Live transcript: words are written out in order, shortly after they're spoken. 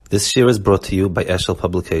This year is brought to you by Eshel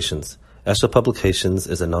Publications. Eshel Publications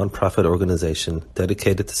is a non-profit organization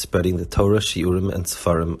dedicated to spreading the Torah, Shiurim, and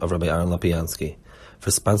Sefarim of Rabbi Aaron Lopiansky. For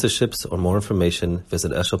sponsorships or more information,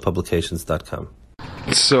 visit eshelpublications.com.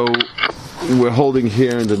 So, we're holding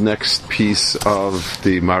here in the next piece of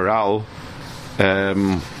the Maral.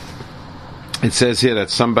 It says here that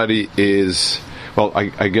somebody is... Well,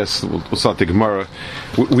 I guess we'll start the Gemara.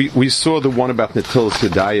 We saw the one about Netilas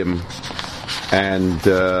Yadayim, and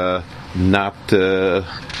not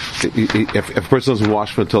if a person doesn't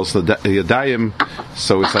wash for Netilas Yadayim,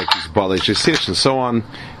 so it's like he's Balei Shesish and so on,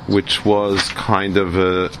 which was kind of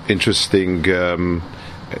an interesting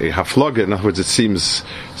haflaga. In other words, it seems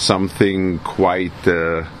something quite.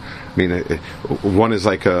 One is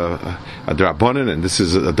like a drabanan, and this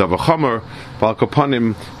is a davachomer.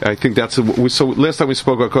 Balkopanim. I think that's so. Last time we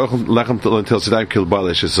spoke about lechem until Sedayim kil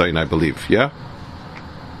balish is zayin, I believe. Yeah,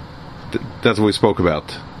 that's what we spoke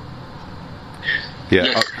about. Yeah.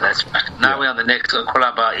 Yes, that's right. Now we're on the next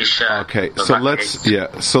kolaba isha. Okay,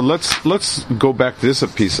 so let's go back to this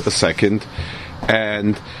a second,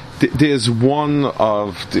 and there's one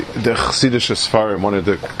of the Chassidish Sfarim, one of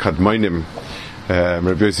the Kadmonim.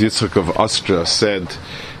 Rabbi Yitzchak of Austria said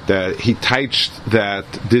that he touched that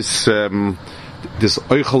this Oichel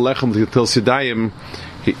Lechem Netilas Yadayim,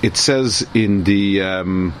 it says in the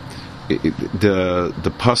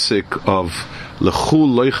pasuk of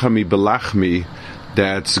Lechu Loichami Belachmi,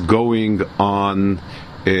 that's going on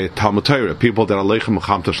Talmud Torah. People that are Lechem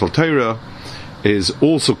Mechamta Shel Torah is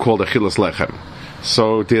also called Achilas Lechem.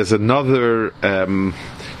 So there's another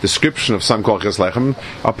description of some called Lechem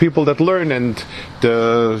are people that learn, and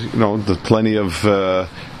there's plenty of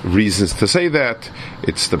reasons to say that.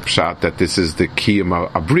 It's the pshat that this is the kiyum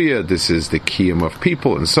of abriya, this is the kiyum of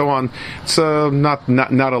people, and so on. It's not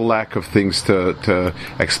a lack of things to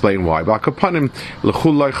explain why. B'akapanim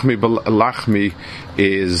l'chul lachmi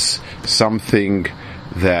is something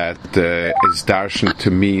that is darshan to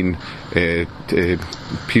mean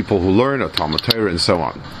people who learn or Talmud Torah and so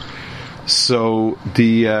on. So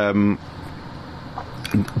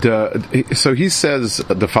so he says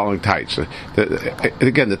the following taich.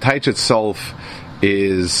 Again, the taich itself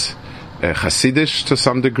is Hasidish to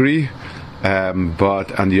some degree,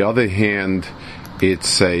 but on the other hand,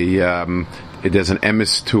 it's there's an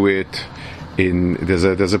emes to it. There's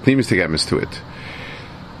a pneumistic emes to it.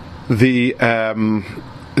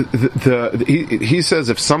 He says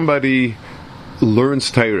if somebody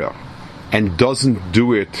learns Torah and doesn't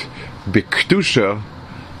do it b'kedusha,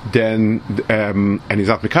 then and he's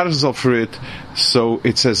not mekadosh himself for it, so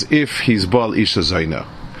it's as if he's Baal Isha Zaina.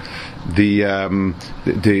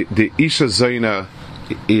 The Isha Zaina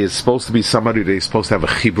is supposed to be somebody that he's supposed to have a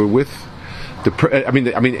chibur with.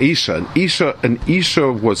 An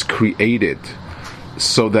Isha was created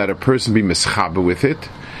so that a person be mischaber with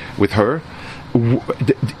her.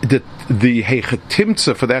 The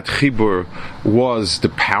heichatimtza for that chibur was the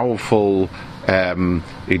powerful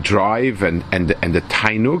a drive and the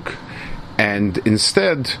tainug, and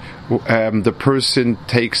instead the person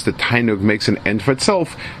takes the tainug, makes an end for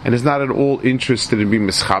itself, and is not at all interested in being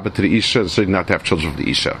mischaber to the isha, so not to have children of the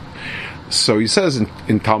isha. So he says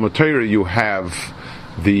in Talmud Torah you have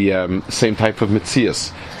the same type of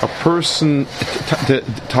mitzias. A person, the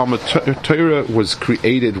Talmud Torah was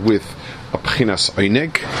created with a pchinas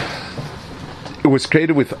oineg. It was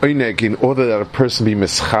created with oineg in order that a person be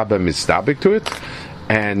mischaber misdabik to it,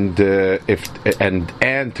 and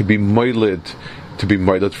to be moiled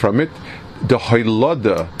from it. The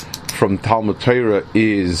hoilada from Talmud Torah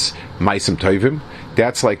is maisim tovim.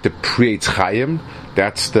 That's like the prietz chayim.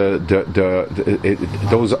 That's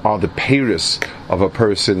those are the peiros of a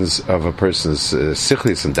person's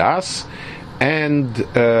sichlis and das, and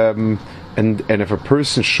if a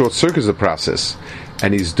person short circuits the process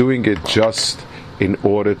and he's doing it just in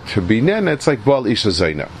order to be nena, it's like Baal Isha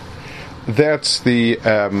Zaina. That's the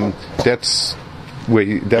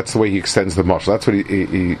way he extends the marshal. That's what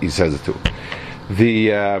he says it to. I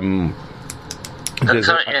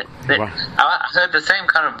heard the same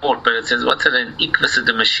kind of board, but it says what's it in Ikvas of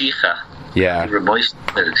the Mashiach? Yeah.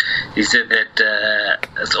 He said that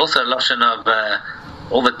it's also a lotion of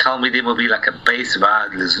all the Talmudim will be like a base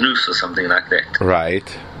vad liznus or something like that. Right.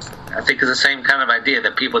 I think it's the same kind of idea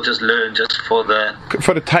that people just learn just for the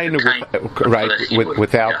tiny, right?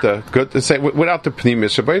 Without the good to say, without the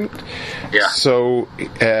pnimis. Yeah. So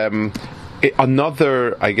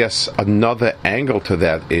another angle to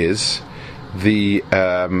that is the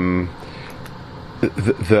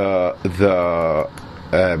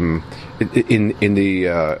in the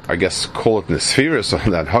I guess call it in the spheres of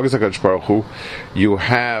that Hagazakadosh Baruch Hu, you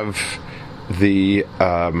have you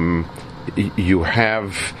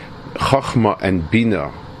have Chachma and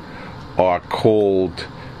Bina are called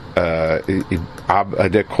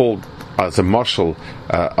they're called as a mashal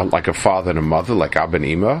like a father and a mother, like Ab and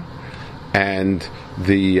Ima, and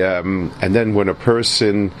then when a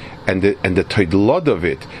person and the toilod of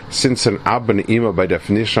it, since an Ab and Ima by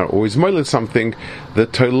definition are always moiled something, the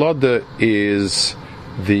toilod is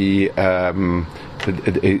the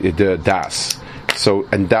das. So,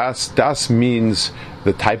 and das means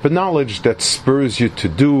the type of knowledge that spurs you to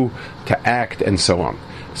do, to act, and so on.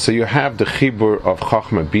 So you have the chibur of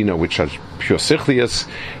Chachma Bina, which are pure sichlius.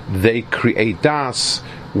 They create das,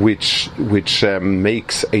 which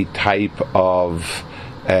makes a type of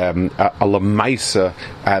a lamaisa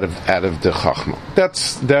out of the Chachma.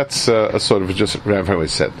 That's a sort of just what I've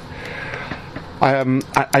always said.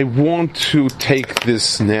 I want to take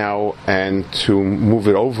this now and to move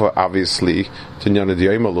it over, obviously, to Nyana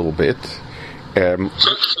Diyayim a little bit. Rabbi,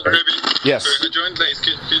 yes. I joined late.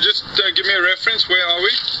 Can you just give me a reference? Where are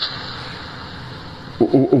we?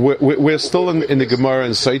 We're still in the Gemara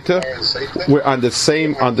in Sotah. We're on the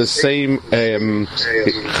same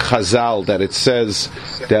Chazal that it says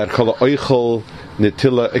that Kol Oichel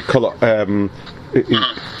Netila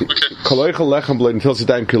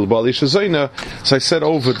So I said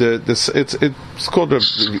over this. It's called Rav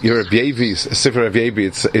Yevi, Sefer Rav Yevi.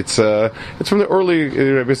 It's from the early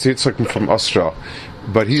Rabbi Yitzchak from Ostra,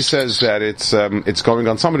 but he says that it's going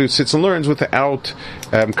on somebody who sits and learns without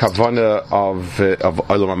kavana of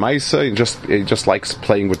Olam HaMaisa. He just likes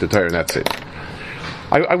playing with the Torah, and that's it.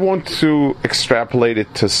 I want to extrapolate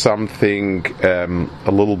it to something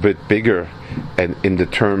a little bit bigger, and in the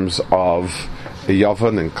terms of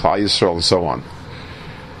Yavan and Klal Yisrael and so on.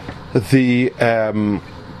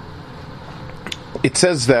 It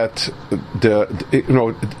says that there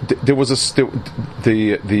was the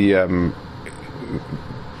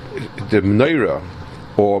menorah,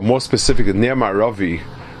 or more specific, the Ner Ma'aravi,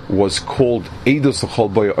 was called Eidos L'Chol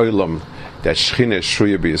Boy Olam, that Shechina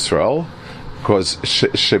Shruya B'Yisrael, because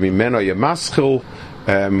Shemimeno Yemaschil,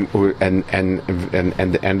 and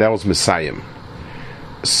that was Messiah.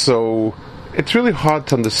 So it's really hard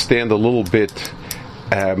to understand a little bit.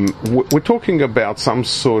 We're talking about some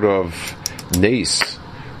sort of nace,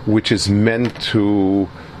 which is meant to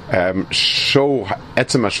show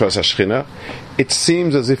Etzem Hashras Hashchina. It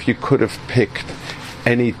seems as if you could have picked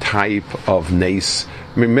any type of nace.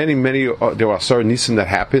 I mean, many there are certain nisim that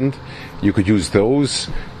happened. You could use those.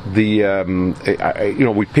 We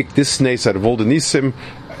picked this nace out of all the nisim.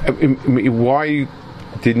 Why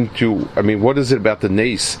didn't you? I mean, what is it about the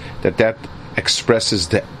nace that expresses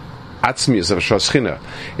the atzmius of Hashras Hashchina?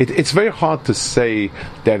 It's very hard to say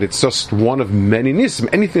that it's just one of many nisim.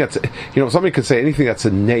 Anything that's, somebody could say anything that's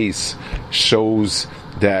a nace shows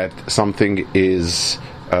that something is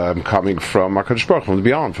coming from HaKadosh Baruch Hu, from the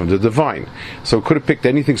beyond, from the divine. So we could have picked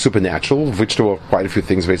anything supernatural, of which there were quite a few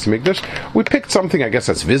things based in Mikdash. We picked something, I guess,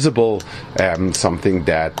 that's visible, something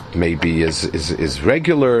that maybe is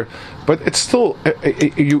regular, but it's still,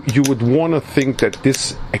 you would want to think that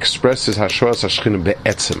this expresses Hashras Hashchina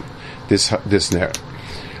be'etzem, this ner.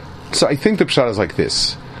 So I think the pshat is like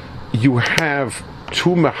this. You have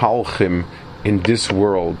two mehalchim in this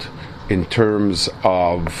world in terms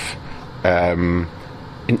of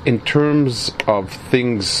in terms of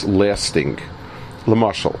things lasting.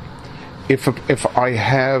 L'mashal, if I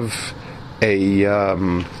have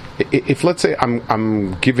if let's say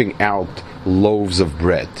I'm giving out loaves of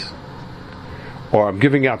bread, or I'm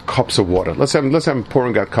giving out cups of water. Let's say I'm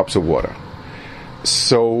pouring out cups of water.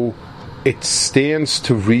 So it stands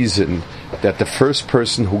to reason that the first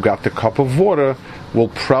person who got the cup of water will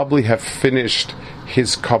probably have finished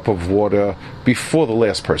his cup of water before the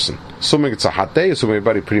last person. Assuming it's a hot day, assuming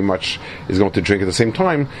everybody pretty much is going to drink at the same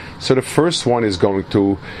time, so the first one is going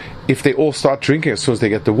to, if they all start drinking as soon as they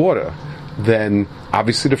get the water, then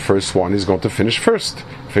obviously the first one is going to finish first,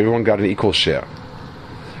 if everyone got an equal share.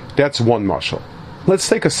 That's one mashal. Let's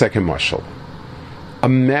take a second mashal.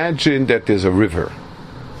 Imagine that there's a river,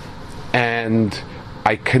 and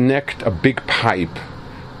I connect a big pipe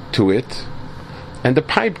to it, and the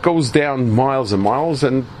pipe goes down miles and miles,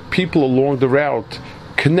 and people along the route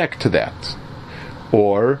connect to that.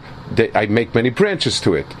 Or I make many branches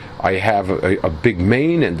to it. I have a big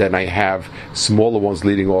main, and then I have smaller ones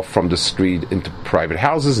leading off from the street into private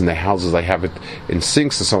houses. In the houses I have it in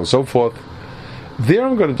sinks and so on and so forth. There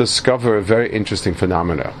I'm going to discover a very interesting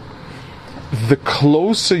phenomena. The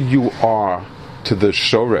closer you are to the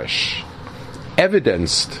shoresh,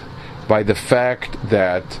 evidenced by the fact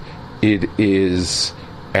that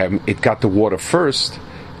it got the water first,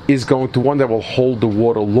 is going to one that will hold the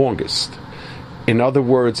water longest. In other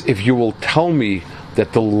words, if you will tell me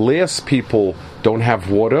that the last people don't have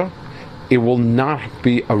water, it will not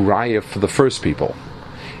be a raya for the first people.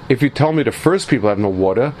 If you tell me the first people have no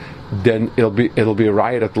water, then it'll be a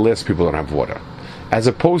raya that the last people don't have water. As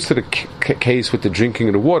opposed to the case with the drinking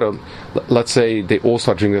of the water, let's say they all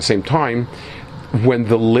start drinking at the same time. When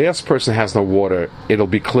the last person has no water, it'll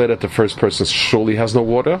be clear that the first person surely has no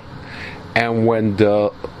water. And when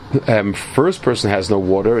the first person has no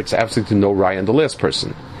water, it's absolutely no raya on the last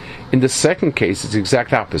person. In the second case, it's the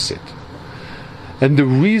exact opposite. And the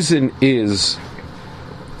reason is,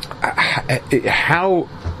 how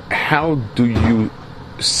do you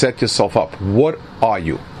set yourself up? What are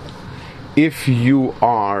you? If you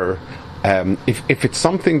are, if it's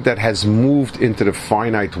something that has moved into the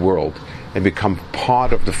finite world and become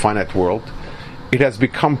part of the finite world, it has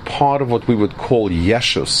become part of what we would call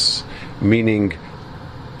yeshus, meaning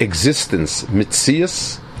existence,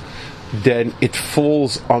 mitzias, then it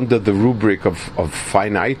falls under the rubric of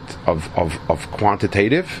finite, of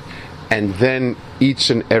quantitative, and then each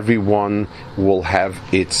and every one will have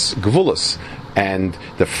its gvulas, and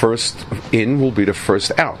the first in will be the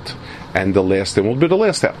first out, and the last in will be the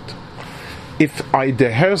last out. If I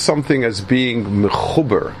deher something as being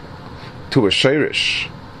mechuber to a sheirish,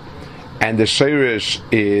 and the sheirish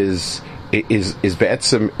is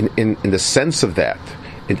be'etzem in the sense of that,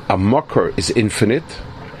 a makar is infinite.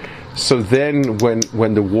 So then,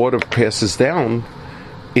 when the water passes down,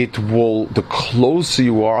 it will. The closer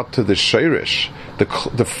you are to the sheirish,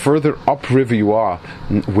 the further upriver you are,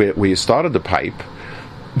 where you started the pipe,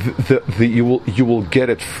 you will get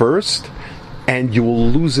it first, and you will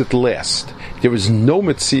lose it last. There is no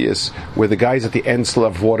metzias where the guys at the end still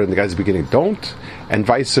have water and the guys at the beginning don't, and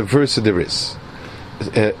vice versa. There is.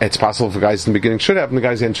 It's possible for guys in the beginning should have, and the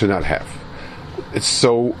guys at the end should not have.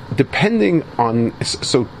 So depending on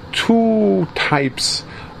two types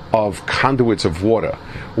of conduits of water.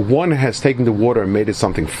 One has taken the water and made it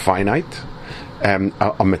something finite, a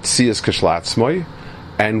metzias kashlatzmoi,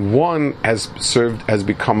 and one has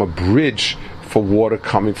become a bridge for water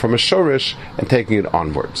coming from a shorish and taking it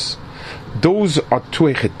onwards. Those are two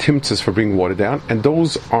echetimtzes for bringing water down, and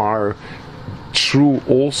those are true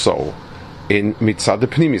also in mitzad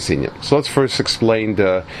pnimis inyan. So let's first explain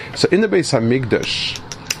so in the Beis Hamikdash,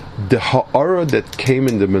 the ha'ara that came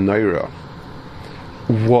in the menorah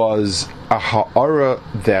was a ha'ara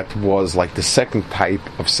that was like the second type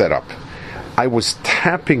of setup. I was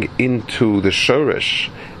tapping into the shorish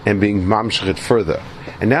and being mamshech further,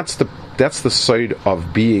 and that's the side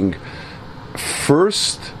of being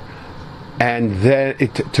first. And then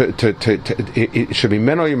it should be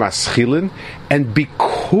menoy maschilin, and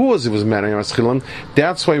because it was menoy maschilin,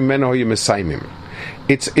 that's why menoy mesaimim.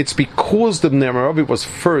 It's because the Nemaravi was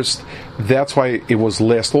first, that's why it was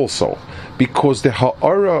last also. Because the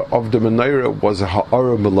ha'ara of the menorah was a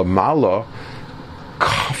ha'ara milamala,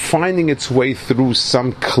 finding its way through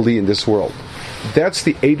some kli in this world. That's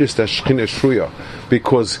the edus that Shechina Shruya,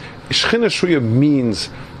 because Shechina Shruya means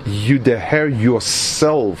you deher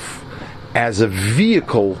yourself as a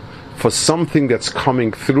vehicle for something that's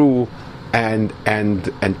coming through and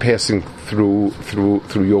passing through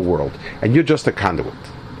your world, and you're just a conduit.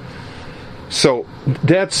 So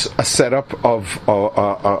that's a setup of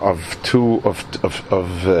two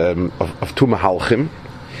mahalchim.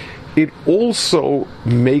 It also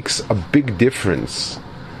makes a big difference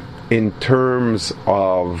in terms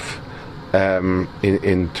of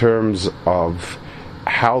in terms of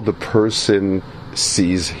how the person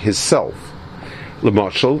sees himself.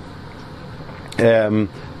 L'mashal,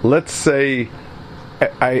 let's say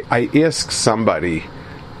I ask somebody,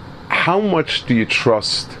 how much do you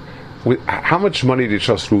trust? How much money do you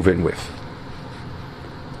trust Reuven with?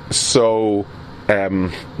 So,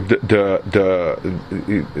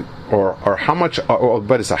 or how much, or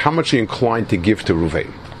better say, how much are you inclined to give to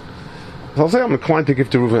Reuven? So I'll say I'm inclined to give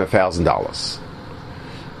to Reuven $1,000.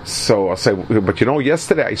 So I'll say, but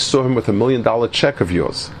yesterday I saw him with $1 million check of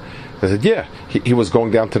yours. I said, yeah, he was going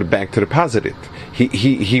down to the bank to deposit it.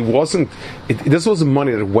 He wasn't, this wasn't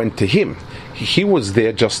money that went to him. He was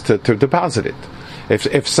there just to deposit it.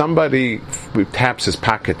 If somebody taps his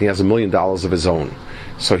pocket and he has $1 million of his own,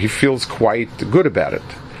 so he feels quite good about it.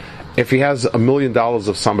 If he has $1 million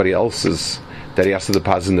of somebody else's that he has to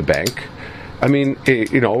deposit in the bank, I mean,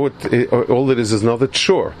 all it is another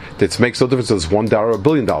chore. That makes no difference. It's $1 or $1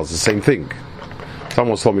 billion. The same thing.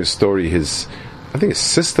 Someone told me a story. I think his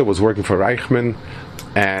sister was working for Reichman,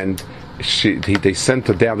 and they sent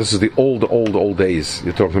her down. This is the old days.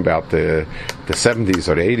 You're talking about the 70s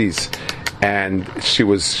or the 80s, and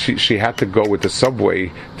she had to go with the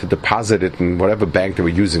subway to deposit it in whatever bank they were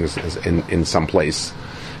using in some place.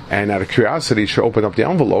 And out of curiosity, she opened up the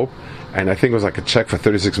envelope, and I think it was like a check for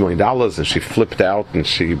 $36 million, and she flipped out and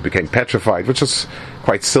she became petrified, which is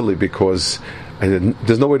quite silly because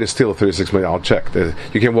there's no way to steal a $36 million check.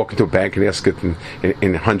 You can't walk into a bank and ask it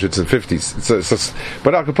in hundreds and fifties.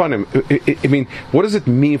 But Al Capone, I mean, what does it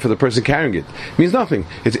mean for the person carrying it? It means nothing.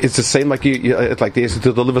 It's the same like like they ask you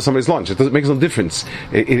to deliver somebody's lunch. It makes no difference.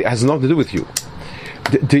 It has nothing to do with you.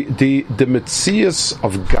 The Metzias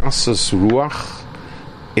of Gasas Ruach,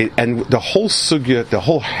 and the whole sugya, the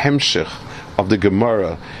whole hemshich of the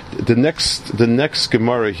Gemara, the next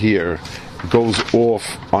Gemara here goes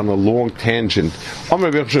off on a long tangent. Kol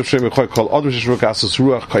adam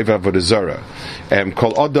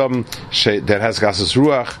that has gasas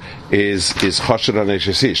ruach is chashed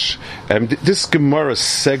aneshes ish. This Gemara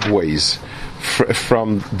segues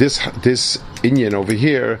from this inyan over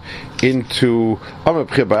here into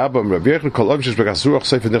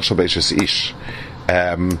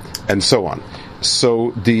and so on.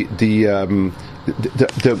 So the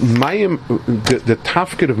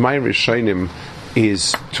tafkid of Mayim Rishonim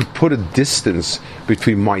is to put a distance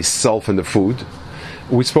between myself and the food.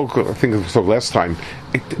 I think we spoke last time.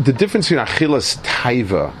 The difference between achilas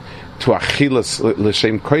taiva to achilas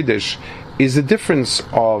l'shem kodesh is the difference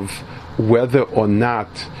of whether or not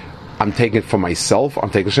I'm taking it for myself, I'm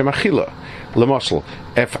taking l'shem achila. L'mashal,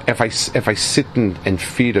 if I sit and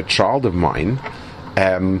feed a child of mine,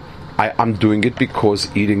 I'm doing it because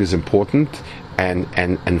eating is important,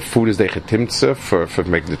 and food is dechetimtze for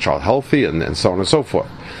making the child healthy, and so on and so forth.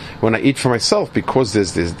 When I eat for myself, because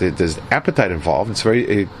there's appetite involved, it's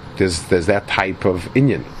there's that type of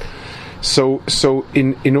inyan. So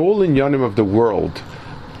in all inyanim of the world,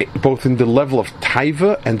 both in the level of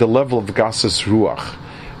taiva and the level of gasas ruach,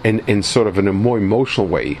 in sort of in a more emotional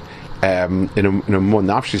way, in a more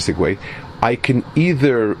nafshistic way, I can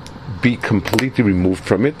either be completely removed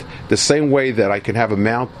from it, the same way that I can have a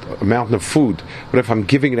mountain of food, but if I'm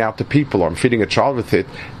giving it out to people or I'm feeding a child with it,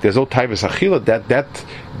 there's no taivas achila.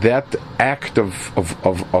 That act of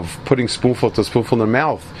putting spoonful to spoonful in the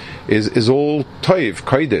mouth is all toiv,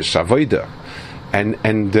 kodesh, avoida, and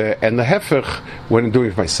the hefech when I'm doing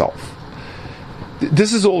it myself.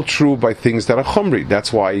 This is all true by things that are chomri.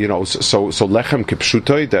 That's why, so lechem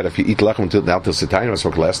kipshutoy, that if you eat lechem until sitayim, I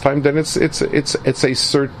spoke last time, then it's a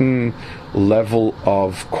certain level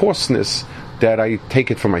of coarseness that I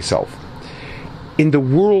take it for myself. In the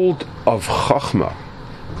world of chachma,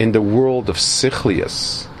 in the world of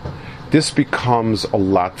sichlius, this becomes a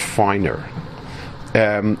lot finer.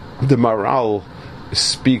 The Maral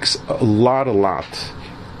speaks a lot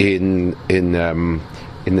in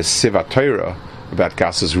the Siva Torah about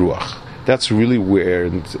Gasas Ruach. That's really where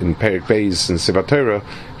in Perek Beis and Siva Torah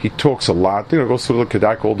he talks a lot. Goes through the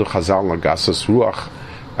Kedak, all the Chazal and Gasas Ruach,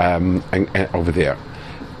 and over there.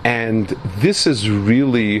 And this is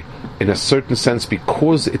really, in a certain sense,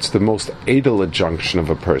 because it's the most edel adjunction of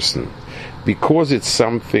a person, because it's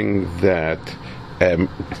something that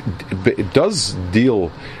it does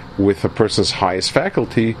deal with a person's highest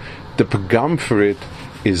faculty. The pagam for it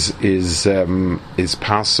is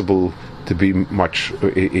possible to be much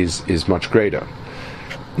greater.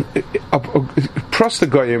 Prosta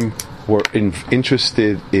Goyim were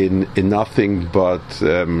interested in nothing but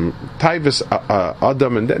Taivas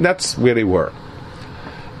Adam, and that's where they were.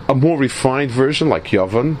 A more refined version, like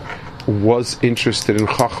Yavan, was interested in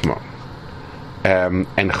Chachma, and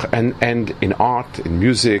in art, in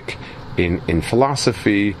music, in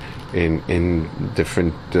philosophy, in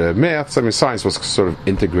different maths. I mean, science was sort of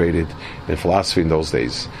integrated in philosophy in those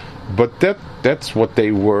days. But that's what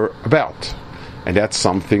they were about, and that's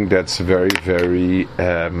something that's very, very.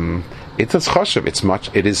 It's a chashav.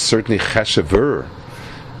 It is certainly chashaver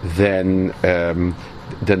than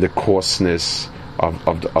the coarseness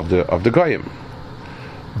of the goyim.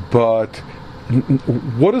 But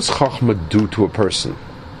what does chachma do to a person?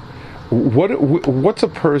 What's a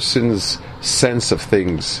person's sense of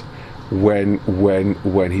things when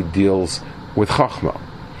he deals with chachma?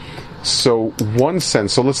 So one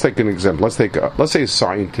sense. So let's take an example. Let's say a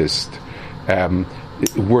scientist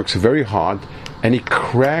works very hard, and he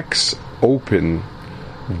cracks open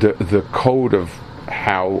the code of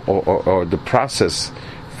how or the process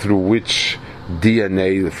through which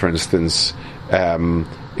DNA, for instance,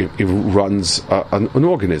 it runs an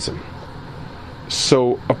organism.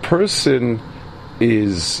 So a person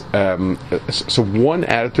is. So one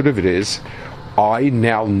attitude of it is, I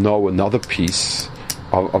now know another piece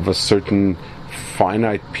of a certain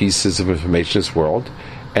finite pieces of information in this world,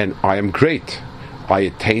 and I am great. I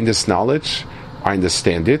attain this knowledge, I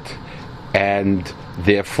understand it, and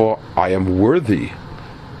therefore I am worthy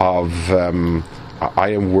of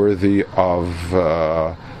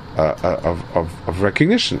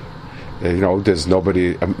recognition. There's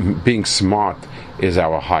nobody. Being smart is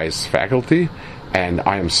our highest faculty, and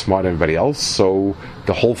I am smarter than everybody else. So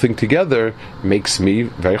the whole thing together makes me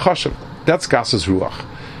very chashuv. That's Gasas Ruach,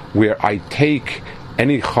 where I take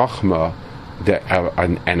any chachma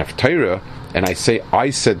and of Torah, and I say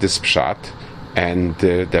I said this pshat, and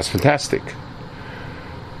that's fantastic.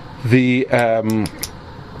 The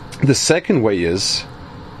second way is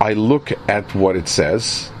I look at what it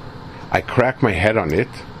says, I crack my head on it,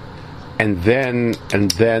 and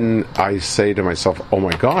then I say to myself, oh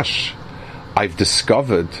my gosh, I've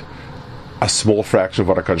discovered a small fraction of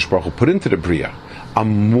what HaKadosh Baruch Hu put into the Bria.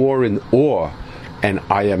 I'm more in awe, and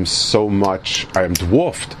I am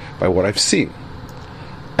dwarfed by what I've seen.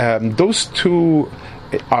 Those two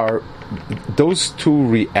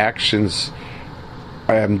reactions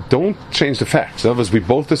don't change the facts. In other words, we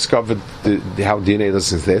both discovered how DNA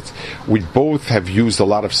listens to it. We both have used a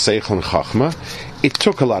lot of seichel and chachma. It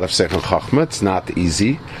took a lot of seichel and chachma. It's not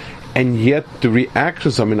easy, and yet the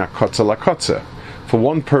reactions are min hakotza lakotza. For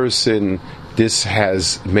one person, this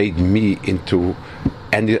has made me into,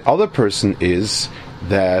 and the other person is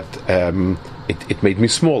that it made me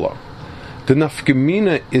smaller. The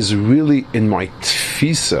nafgemina is really in my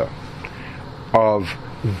tfisa of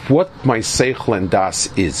what my seichel and das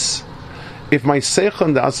is. If my seichel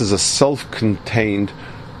and das is a self-contained,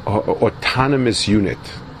 autonomous unit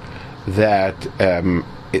that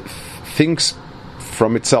it thinks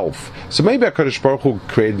from itself, so maybe HaKadosh Baruch Hu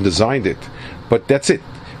created and designed it, but that's it.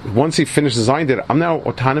 Once he finished designing it, I'm now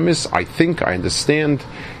autonomous. I think, I understand,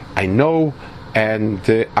 I know, and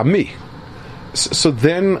I'm me. So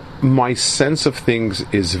then my sense of things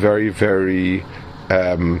is very, very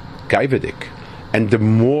gaivadik. And the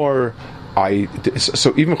more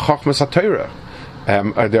so even Chachmas HaTorah,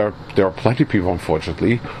 there are plenty of people,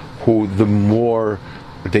 unfortunately, who the more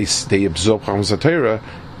they absorb Chachmas HaTorah,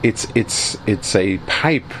 it's a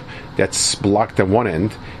pipe that's blocked at one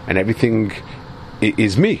end, and everything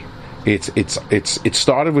is me. It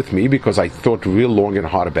started with me because I thought real long and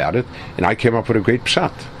hard about it, and I came up with a great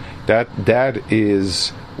pshat. That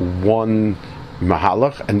is one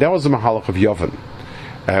mahalach, and that was the mahalach of Yovan.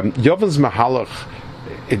 Yovan's mahalach,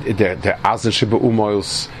 the Azen Sheba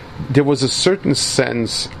Umoils, there was a certain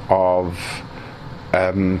sense of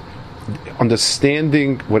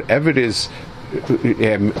understanding whatever it is.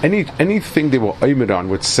 Anything they were aimed on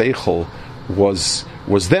with seichel was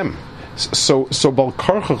them. So Bal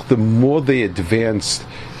Karchach, the more they advanced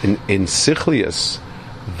in sichlius,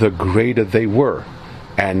 the greater they were,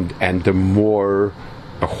 and the more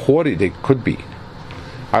haughty they could be.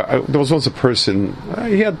 There was once a person,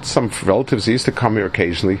 he had some relatives, he used to come here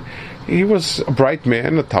occasionally. He was a bright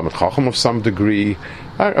man, a Talmid Chacham of some degree,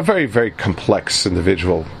 a very, very complex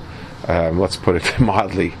individual, let's put it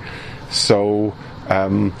mildly. So,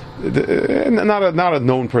 not a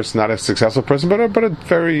known person, not a successful person, but a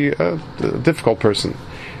very difficult person.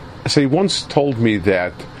 So he once told me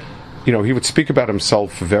that, he would speak about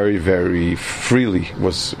himself very, very freely.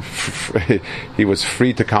 He was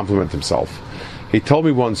free to compliment himself. He told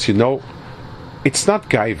me once, it's not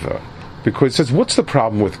gaiva, because he says, what's the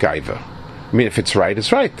problem with gaiva? I mean, if it's right,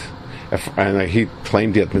 it's right. And he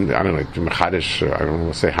claimed he had been, I don't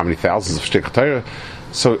know, say how many thousands of shtick Torah.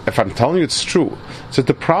 So if I'm telling you it's true, so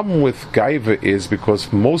the problem with gaiva is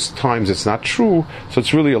because most times it's not true, so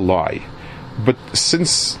it's really a lie. But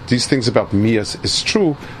since these things about me is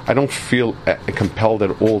true, I don't feel compelled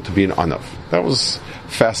at all to be an anav. That was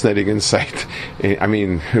fascinating insight. I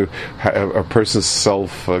mean, a person's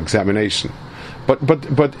self-examination.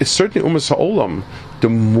 But it's certainly Umas Ha'olam,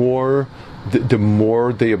 the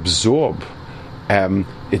more they absorb,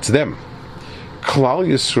 it's them. Klal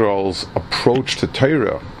Yisrael's approach to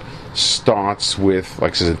Torah starts with,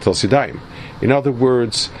 like it says in Tel Sidaim. In other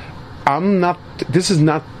words, this doesn't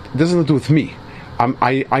have to do with me.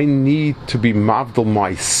 I need to be mavdal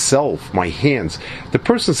myself, my hands. The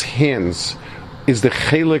person's hands is the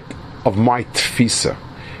chelik of my tfisa.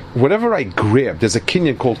 Whatever I grab, there's a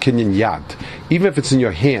kinyan called kinyan yad. Even if it's in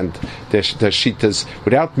your hand, there's shitas,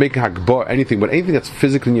 without making hagbah or anything, but anything that's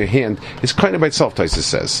physically in your hand is kind of by itself, Taisa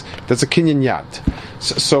says. That's a kinyan yad.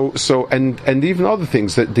 So and even other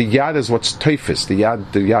things, the yad is what's teifis. The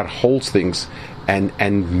yad holds things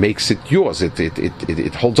and makes it yours.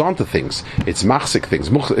 It holds on to things. It's machzik things.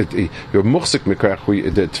 You're muchzik mekarach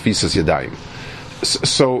the tfisas yadayim.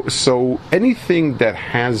 So anything that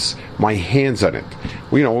has my hands on it,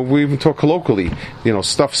 we even talk colloquially,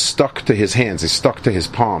 stuff stuck to his hands, is stuck to his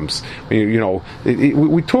palms.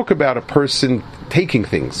 We talk about a person taking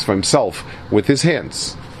things for himself with his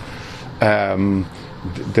hands.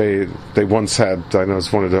 They once had, I know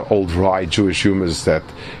it's one of the old wry Jewish humors, that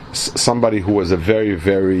somebody who was a very,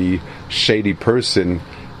 very shady person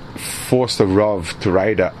forced a Rav to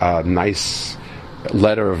write a nice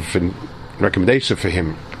letter of recommendation for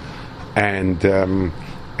him, and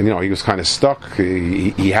he was kind of stuck.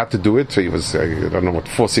 He had to do it. So he was, I don't know what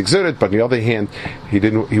force he exerted, but on the other hand, he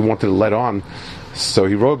wanted to let on. So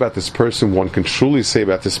he wrote about this person. One can truly say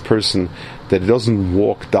about this person that he doesn't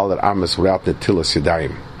walk Dalet Amos without Netilas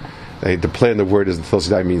Yadayim. The play in the word is Netilas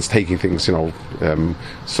Yadayim means taking things,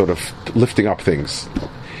 sort of lifting up things.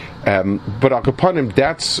 But upon him,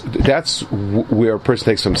 that's where a person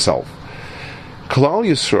takes himself. Klal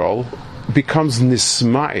Yisrael becomes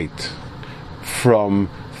nismait from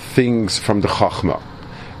things from the Chachma.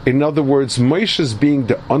 In other words, Moshe's being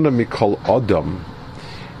the Ana Mikol Adam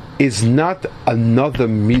is not another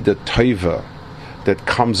Midah Tova that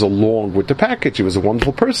comes along with the package. He was a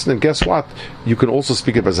wonderful person, and guess what? You can also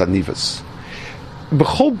speak of as Anivas.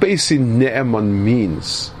 B'chol Beisin Ne'eman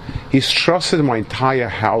means he's trusted in my entire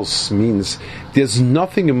house, means there's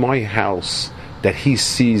nothing in my house that he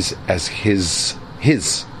sees as his.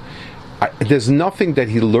 There's nothing that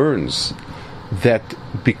he learns that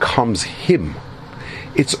becomes him.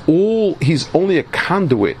 He's only a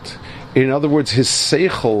conduit. In other words, his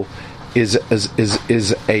seichel is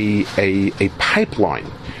a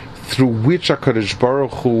pipeline through which HaKadosh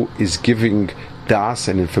Baruch Hu is giving das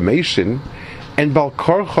and information, and Bal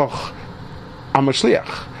Korchach I'm a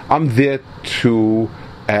shliach. I'm there to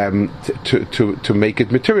make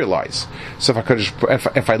it materialize. So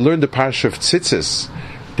if I learn the parasha of tzitzis,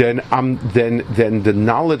 then the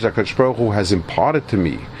knowledge that HaKadosh Baruch Hu has imparted to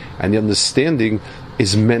me and the understanding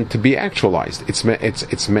is meant to be actualized. It's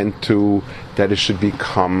meant to that it should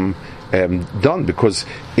become done, because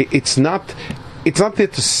it's not there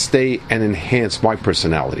to stay and enhance my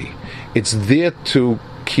personality. It's there to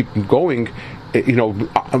keep going.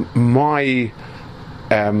 I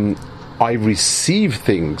receive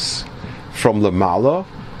things from Lamala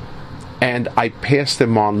and I pass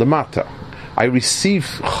them on Lamata. I receive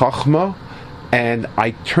Chachma and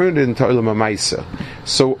I turn it into Olam HaMaisa.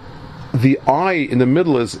 So the I in the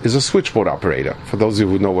middle is a switchboard operator. For those of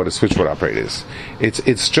you who know what a switchboard operator is,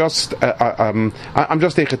 it's just I'm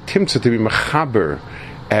just a timtza to be mechaber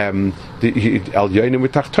el yonim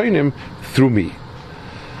v'tachtonim through me.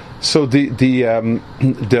 So the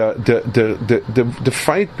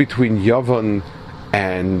fight between Yavan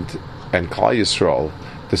and Klal Yisrael,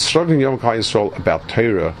 the struggle in Yavan and Klal Yisrael about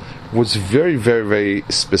Torah was very, very, very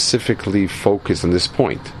specifically focused on this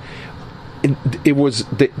point. It was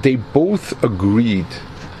they both agreed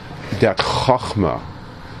that Chachma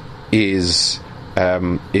is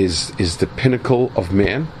the pinnacle of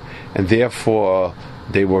man, and therefore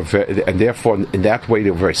in that way they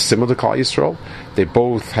were very similar to Klal Yisrael. They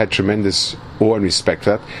both had tremendous awe and respect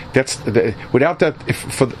for that. Without that,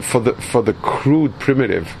 for the crude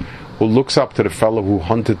primitive who looks up to the fellow who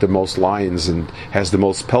hunted the most lions and has the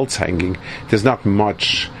most pelts hanging, there's not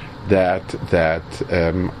much there's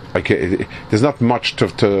not much to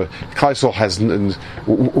Klal Yisrael has.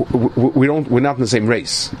 We're not in the same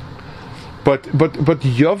race, but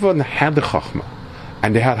Yavan had the Chachma,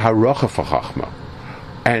 and they had haracha for Chachma,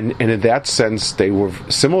 and in that sense they were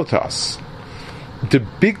similar to us. The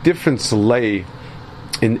big difference lay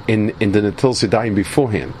in the Netilas Yadayim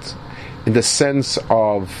beforehand, in the sense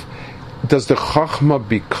of, does the Chachma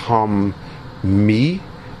become me?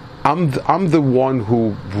 I'm the one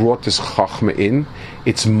who brought this Chachma in.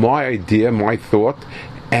 It's my idea, my thought,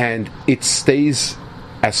 and it stays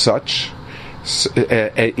as such.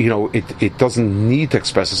 It doesn't need to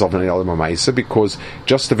express itself in an Olam HaMaisa, because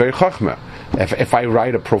just the very Chachma. If I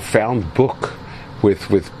write a profound book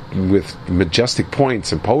with majestic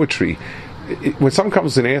points and poetry, when someone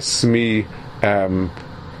comes and asks me,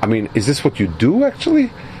 is this what you do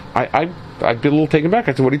actually? I'd be a little taken back.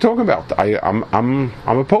 I said, what are you talking about? I'm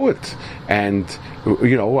a poet, and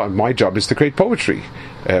my job is to create poetry.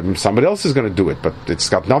 Somebody else is going to do it, but it's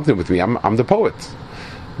got nothing with me. I'm the poet.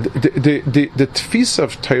 The tfisa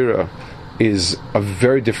of Torah is a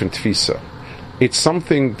very different tfisa. It's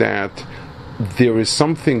something that there is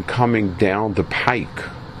something coming down the pike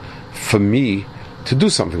for me to do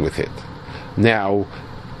something with it. Now,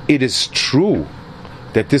 it is true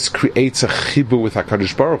that this creates a chibur with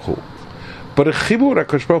HaKadosh Baruch Hu. But a chibur with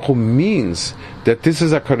HaKadosh Baruch Hu means that this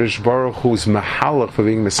is HaKadosh Baruch Hu's mahalach for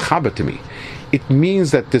being mischaber to me. It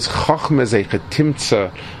means that this chachma is a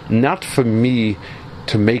chetimtza, not for me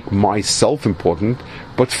to make myself important,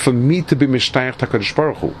 but for me to be mishtayach HaKadosh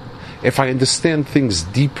Baruch Hu. If I understand things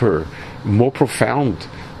deeper, more profound,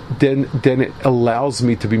 then it allows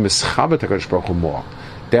me to be mischaber HaKadosh Baruch Hu more.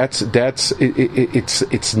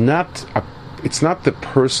 It's not the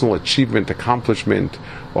personal achievement, accomplishment,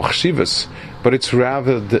 or chshivas, but it's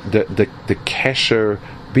rather the kesher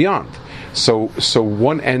beyond. So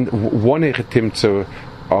one echetimtza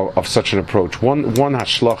of such an approach, one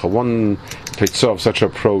hashlacha, one tetzah of such an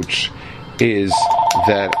approach is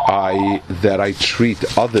that I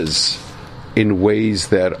treat others in ways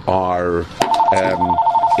that are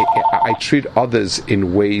I treat others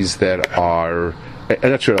in ways that are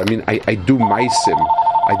that's true. I mean, I do maisim,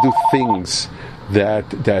 I do things that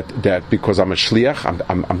because I'm a shliach,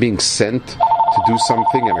 I'm being sent to do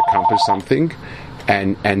something and accomplish something,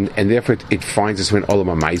 and therefore it finds its way in olam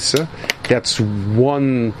ha'maisa. That's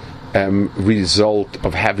one result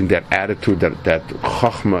of having that attitude that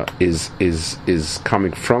chachma is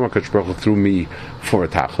coming from HaKadosh Baruch Hu through me for a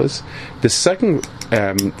tachlis. The second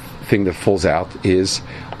thing that falls out is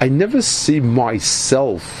I never see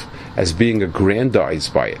myself as being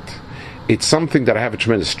aggrandized by it. It's something that I have a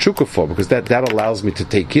tremendous chukka for, because that allows me to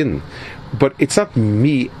take in. But it's not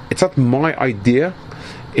me. It's not my idea.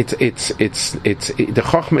 It's the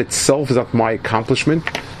chachma itself is not my accomplishment.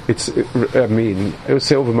 I would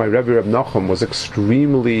say over my Rebbe Reb Nachum was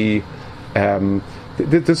extremely.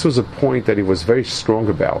 This was a point that he was very strong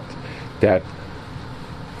about, that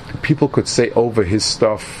people could say over his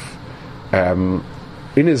stuff in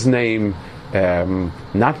his name,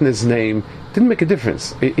 not in his name. Didn't make a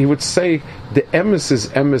difference. He would say the emes is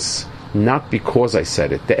emes not because I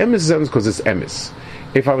said it. The emes is emes because it's emes.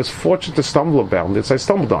 If I was fortunate to stumble about it, I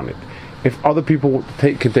stumbled on it. If other people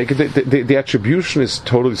can take it, the attribution is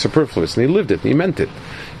totally superfluous. And he lived it, and he meant it.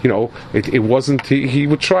 It wasn't. He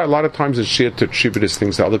would try a lot of times in shir to attribute his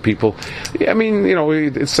things to other people. I mean,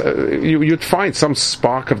 it's you'd find some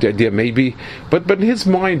spark of the idea maybe, but in his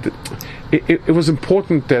mind, it was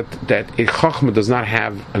important that a chachma does not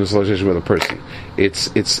have an association with a person. It's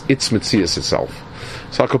metzias itself.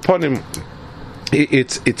 So upon him,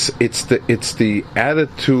 it's the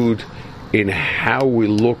attitude in how we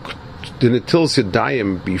look. The Netilas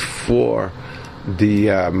Yadayim before the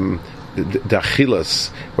achilas,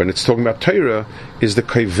 when it's talking about Torah, is the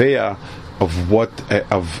kaiveya of where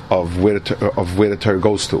the Torah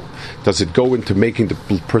goes to. Does it go into making the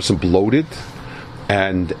person bloated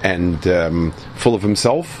and full of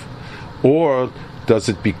himself, or does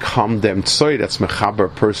it become them tzoy that's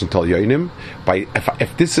mechaber person tal yoinim? By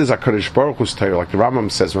if this is a Kadosh Baruch Hu's Torah, like the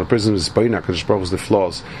Rambam says, when a person is boina Kadosh Baruch Hu's the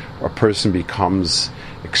flaws, a person becomes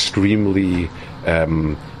extremely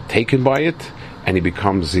taken by it, and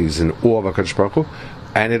he's in awe of HaKadosh Baruch Hu,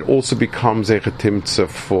 and it also becomes a chetimtza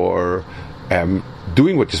for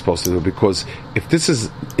doing what you're supposed to do, because if this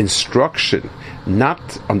is instruction, not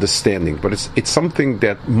understanding, but it's something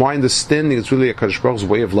that my understanding is really HaKadosh Baruch Hu's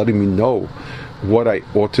way of letting me know what I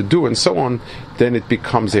ought to do, and so on, then it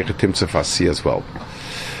becomes a chetimtza fasi as well.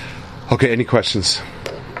 Okay, any questions?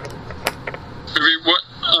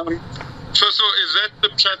 First of all, is that the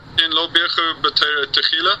pshat in Lo Bircha B'Torah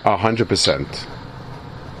Techila? 100%.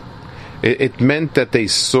 It meant that they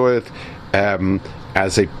saw it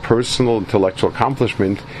as a personal intellectual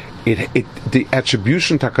accomplishment. The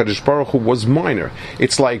attribution to HaKadosh Baruch Hu was minor.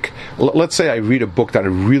 It's like, let's say I read a book that I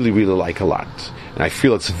really, really like a lot, and I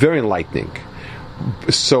feel it's very enlightening.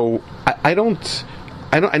 So I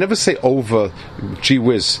never say over, gee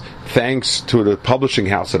whiz, thanks to the publishing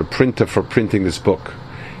house or the printer for printing this book.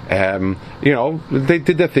 They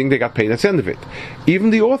did their thing, they got paid, that's the end of it. Even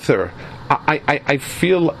the author, I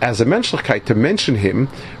feel as a menschlichkeit to mention him,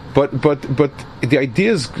 but the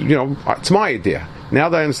idea is, it's my idea. Now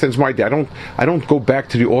that I understand it's my idea, I don't go back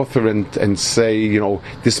to the author and say,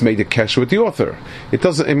 this made a kesher with the author. It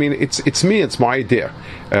doesn't, it's me, it's my idea.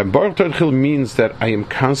 Baruch Torah means that I am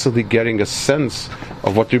constantly getting a sense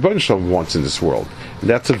of what the Rebbeinu Shalom wants in this world. And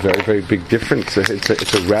that's a very, very big difference.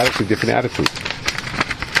 It's a radically different attitude.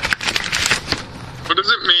 What does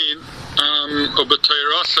it mean?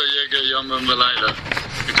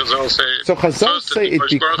 Because I'll say. So Chazal say it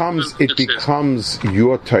becomes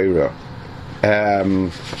your Torah.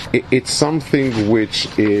 It's something which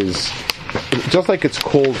is just like it's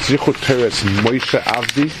called Zichut Teres Moshe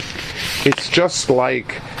Avdi. It's just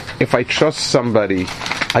like if I trust somebody,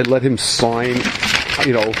 I let him sign.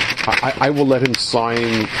 I will let him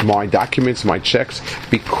sign my documents, my checks,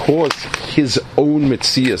 because his own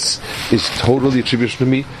metzias is totally attributed to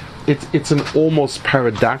me. It's an almost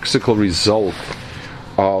paradoxical result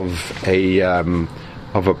of a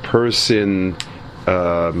person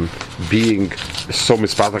being so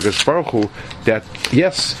mispatak Baruch Hu, that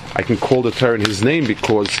yes, I can call the Torah in His name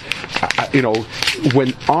because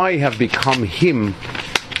when I have become Him,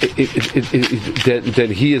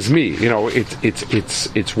 then He is me.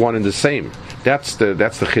 It's one and the same. That's the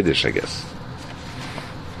chiddush, I guess.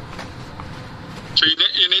 So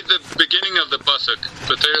you need the beginning of the pasuk.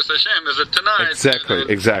 B'Teres Hashem is it tonight?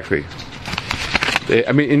 Exactly.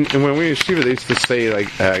 I mean, when we in Yeshiva, they used to say,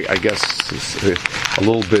 I guess, a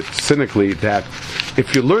little bit cynically, that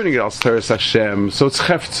if you're learning Al Teres Hashem, so it's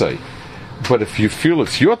cheftzai. But if you feel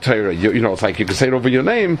it's your Torah, it's like you can say it over your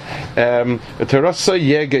name. Terasa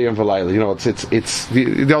Yege and Valayla. It's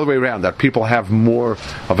the other way around. That people have more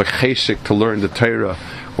of a cheshik to learn the Torah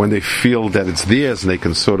when they feel that it's theirs, and they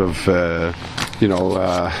can sort of,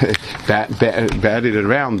 bat it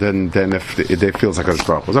around. Than if they feel like it's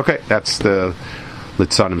Baruch. Okay, that's the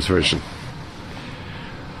Litzanim's version.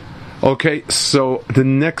 Okay, so the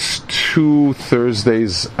next 2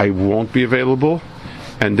 Thursdays I won't be available.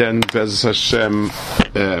 And then, Bez Hashem,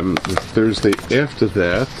 the Thursday after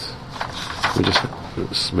that, let me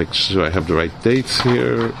just make sure I have the right dates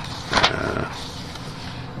here.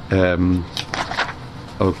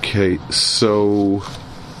 Okay, so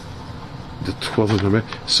the 12th of November.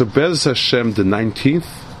 So Bez Hashem, the 19th,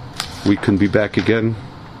 we can be back again.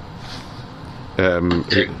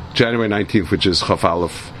 January 19th, which is Chaf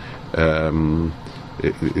Aleph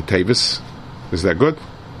Tavis. Is that good?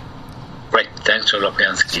 Right, thanks,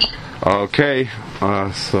 Lopiansky. Okay,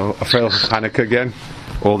 so Afel Hanukkah again.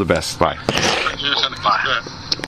 All the best. Bye. Bye.